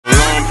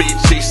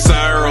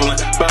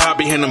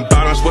in them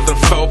bottoms with them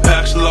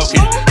 4-packs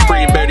loking.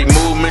 Free Betty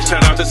movement,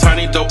 shout out to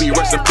Tiny Dopey,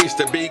 rest in peace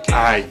to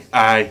BK.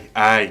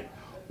 Aye.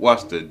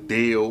 What's the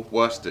deal?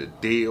 What's the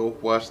deal?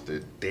 What's the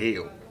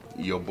deal?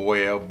 Your boy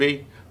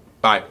LB,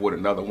 back with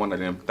another one of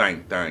them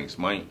things,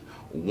 man.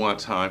 One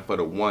time for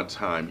the one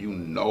time, you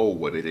know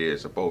what it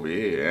is up over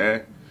here,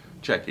 eh?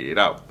 Check it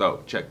out,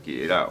 though. Check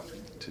it out.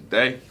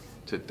 Today,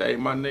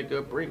 my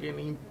nigga, bringing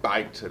him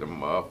back to the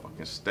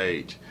motherfucking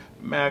stage.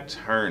 Mac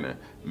Turner,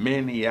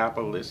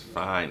 Minneapolis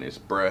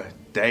finest, bruh.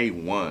 Day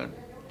one.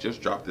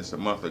 Just dropped this a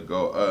month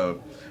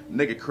ago.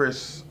 Nigga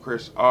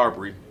Chris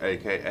Aubrey,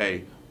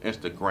 aka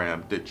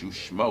Instagram, Did You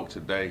Smoke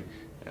Today?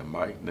 And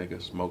my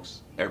nigga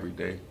smokes every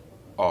day,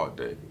 all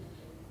day.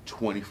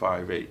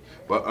 25/8.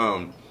 But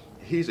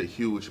he's a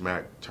huge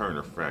Mac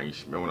Turner fan,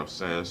 you know what I'm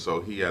saying?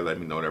 So he had let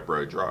me know that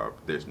bro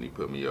dropped this and he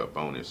put me up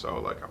on it. So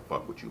like, I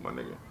fuck with you, my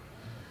nigga.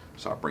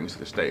 So I bring it to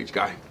the stage,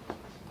 Gaius.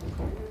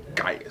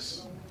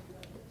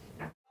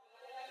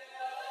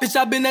 Bitch,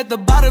 I've been at the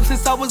bottom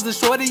since I was a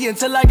shorty.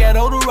 Until I got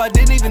older, I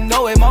didn't even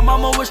know it. My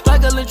mama was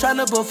struggling, trying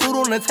to put food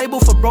on the table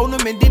for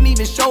Bronum and didn't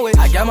even show it.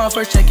 I got my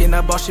first check and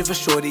I bought shit for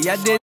shorty. I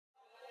did.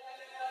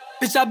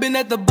 Bitch, I've been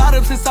at the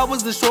bottom since I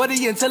was a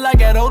shorty. Until I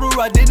got older,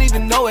 I didn't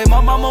even know it.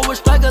 My mama was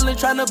struggling,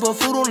 trying to put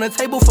food on the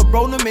table for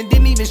Bronum and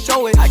didn't even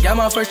show it. I got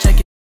my first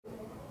check.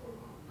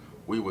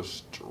 We was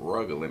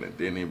struggling and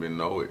didn't even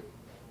know it.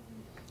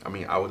 I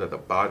mean, I was at the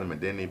bottom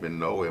and didn't even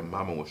know it.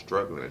 Mama was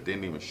struggling and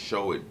didn't even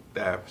show it.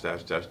 That's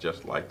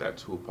just like that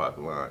Tupac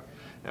line.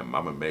 And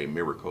mama made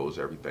miracles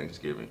every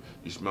Thanksgiving.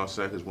 You smell what I'm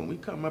saying? Because when we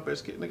come up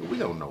as kids, nigga, we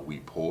don't know we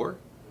poor.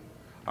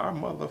 Our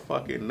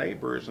motherfucking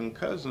neighbors and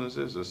cousins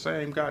is the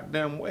same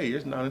goddamn way.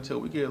 It's not until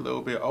we get a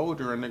little bit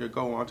older and nigga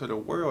go on to the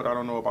world. I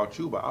don't know about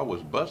you, but I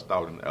was bust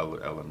out in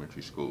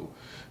elementary school.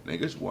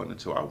 Niggas wasn't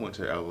until I went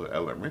to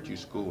elementary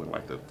school in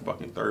like the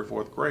fucking 3rd,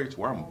 4th grade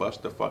where I'm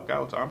bust the fuck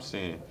out. I'm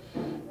seeing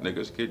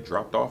niggas get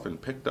dropped off and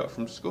picked up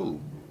from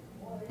school.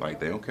 Like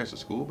they don't catch the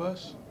school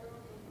bus.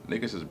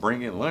 Niggas is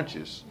bringing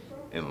lunches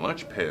and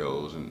lunch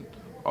pails and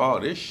all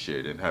this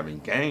shit and having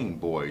Game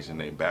Boys in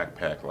their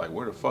backpack. Like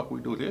where the fuck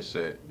we do this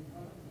at?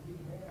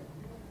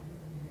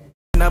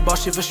 I bought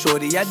shit for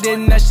shorty. I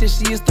didn't that shit,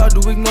 she start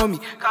to ignore me.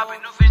 Copy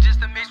new fit just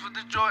to mix with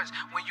the joints.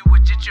 When you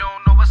legit, you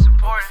don't know what's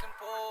important.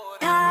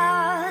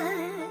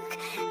 Talk,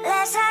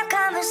 let's have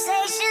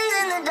conversations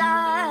in the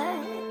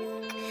dark.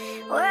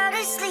 World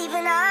is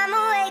sleeping, I'm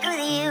awake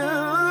with you.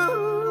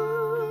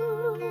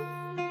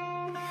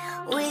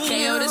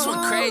 KO, this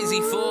one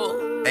crazy, fool.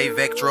 Hey,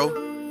 Vectro,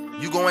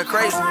 you going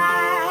crazy.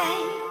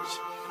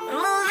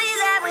 Movies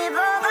that we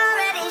both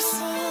already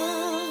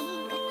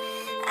seen.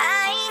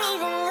 I ain't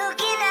even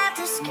looking at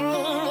the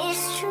screen,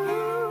 it's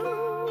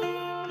true.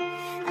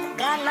 I've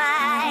got my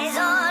eyes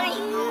on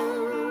you.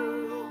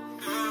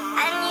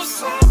 And you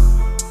say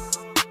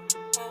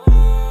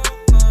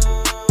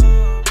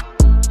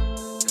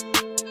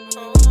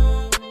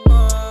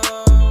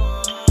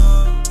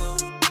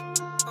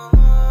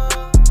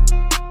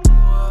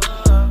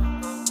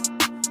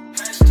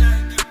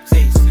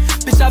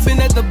I've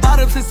been at the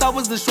bottom since I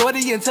was a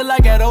shorty. Until I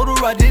got older,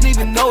 I didn't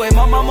even know it.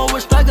 My mama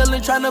was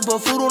struggling, trying to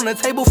put food on the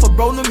table for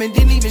Bronum and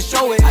didn't even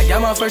show it. I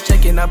got my first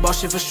check and I bought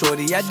shit for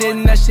shorty. I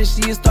didn't that shit,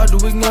 she start to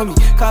ignore me.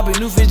 Copy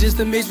new fit just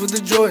to mix with the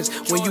Jordans.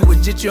 When you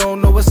legit, you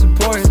don't know what's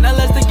important. Now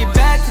let's take it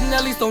back to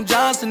Nelly Stone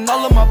Johnson.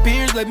 All of my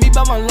peers let me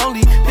by my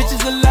lonely. Bitches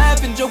that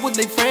laugh and joke with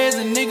their friends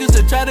and niggas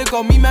that try to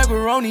call me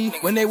macaroni.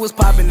 When they was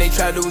popping, they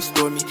tried to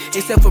extort me.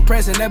 Except for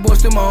Prince and that boy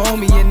still my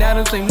homie. And now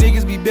them same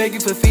niggas be begging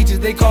for features.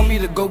 They call me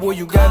the go boy,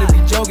 you gotta be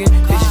joking.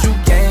 Bitch, you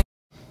gang.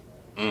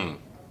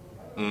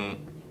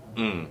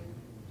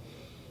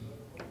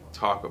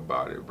 Talk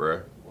about it,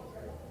 bruh.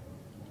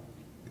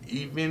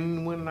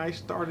 Even when I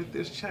started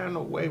this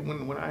channel,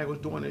 when I was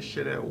doing this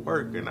shit at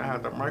work and I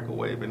had the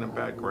microwave in the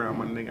background,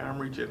 my nigga,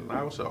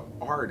 I was an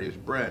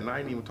artist, bruh. And I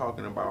ain't even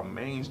talking about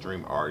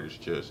mainstream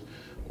artists,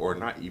 or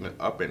not even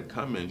up and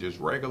coming, just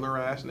regular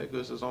ass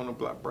niggas is on the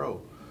block,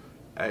 bro.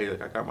 Hey,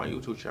 look, I got my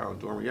YouTube channel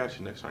doing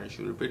reaction. Next time you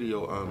shoot a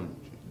video,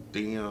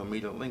 DM me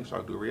the link so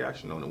I do a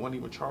reaction on it. Wasn't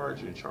even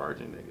charging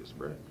niggas,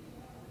 bruh.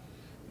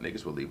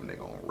 Niggas were leaving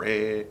nigga on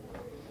red.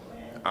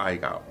 I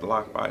got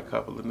blocked by a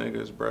couple of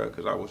niggas, bruh,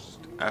 because I was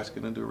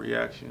asking to do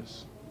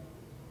reactions.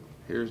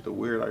 Here's the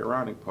weird,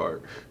 ironic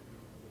part.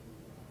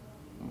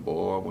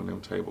 Boy, when them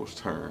tables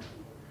turn,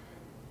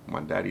 my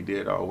daddy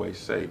did always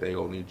say they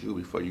gonna need you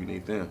before you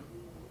need them.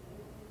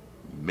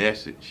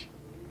 Message.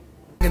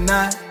 I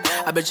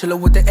been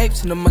chillin' with the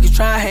apes and the monkeys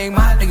try to hang.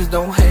 My niggas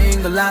don't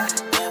hang a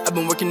lot. I've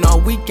been working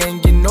all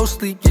weekend, getting no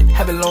sleep, yet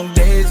having long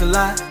days a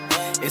lot.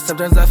 And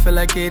sometimes I feel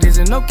like it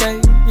isn't okay,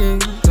 yeah.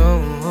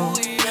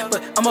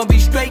 But I'ma be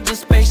straight,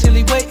 just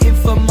patiently waiting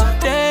for my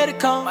day to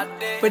come.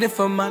 Waiting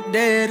for my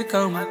day to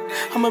come.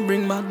 I'ma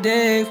bring my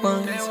day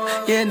ones.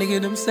 Yeah, nigga,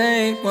 them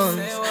same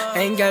ones.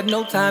 Ain't got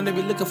no time to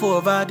be looking for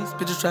a vibe. These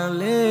bitches tryna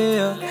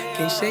live.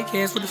 Can't shake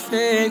hands with the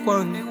fake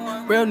one.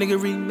 Real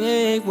nigga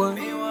remake one.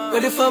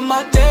 Waiting for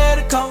my day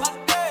to come.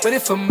 Waiting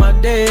for my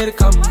day to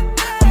come.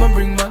 I'ma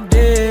bring my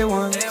day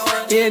ones.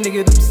 Yeah,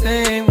 nigga, them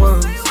same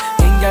ones.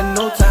 Ain't Ain't got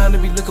no time to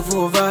be looking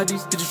for a vibe.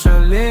 These bitches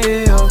tryna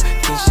live.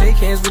 Can't shake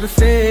hands with a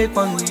fake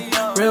one.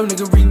 Real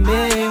nigga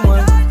rename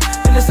one.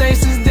 And the same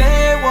since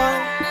day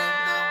one.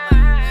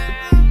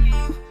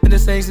 And the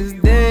same since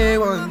day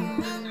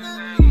one.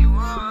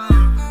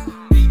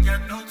 Ain't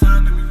got no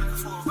time to be looking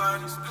for a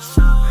vibe. These bitches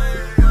tryna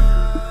live.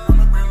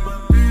 I'ma bring my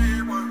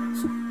big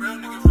ones. Real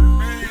nigga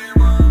rename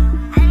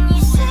one. And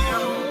you say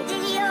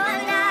that you're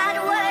not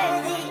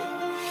worthy.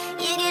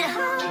 You get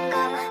hung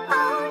up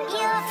on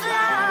your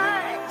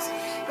flaws.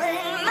 But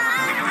in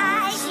my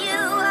eyes, you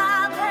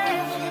are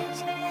perfect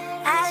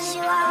as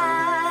you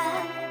are.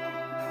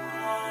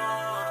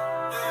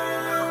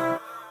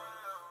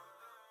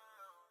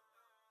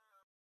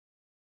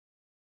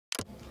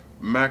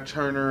 Mac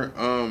Turner,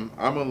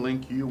 I'ma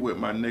link you with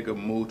my nigga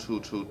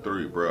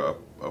Moo223, bro,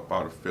 up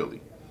out of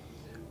Philly.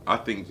 I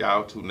think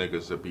y'all two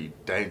niggas would be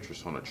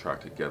dangerous on a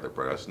track together,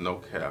 bro. That's no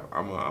cap.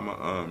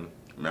 I'ma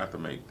have to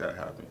make that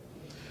happen.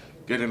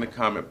 Get in the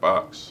comment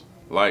box,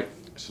 like,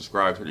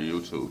 subscribe to the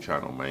YouTube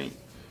channel, man.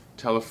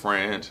 Tell a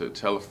friend to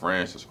tell a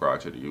friend,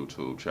 subscribe to the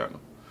YouTube channel.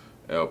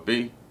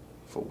 LB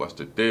for What's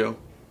the Deal,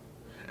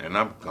 and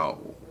I'm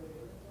gone.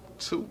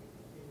 2.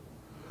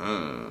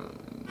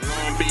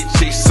 Long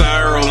Beach, east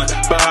side rolling.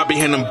 Bobby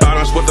in them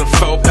bottoms with them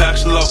 4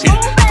 packs looking.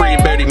 Free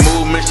Betty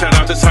movement. Shout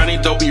out to Tiny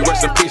Dopey.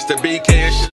 Rest in peace to BK.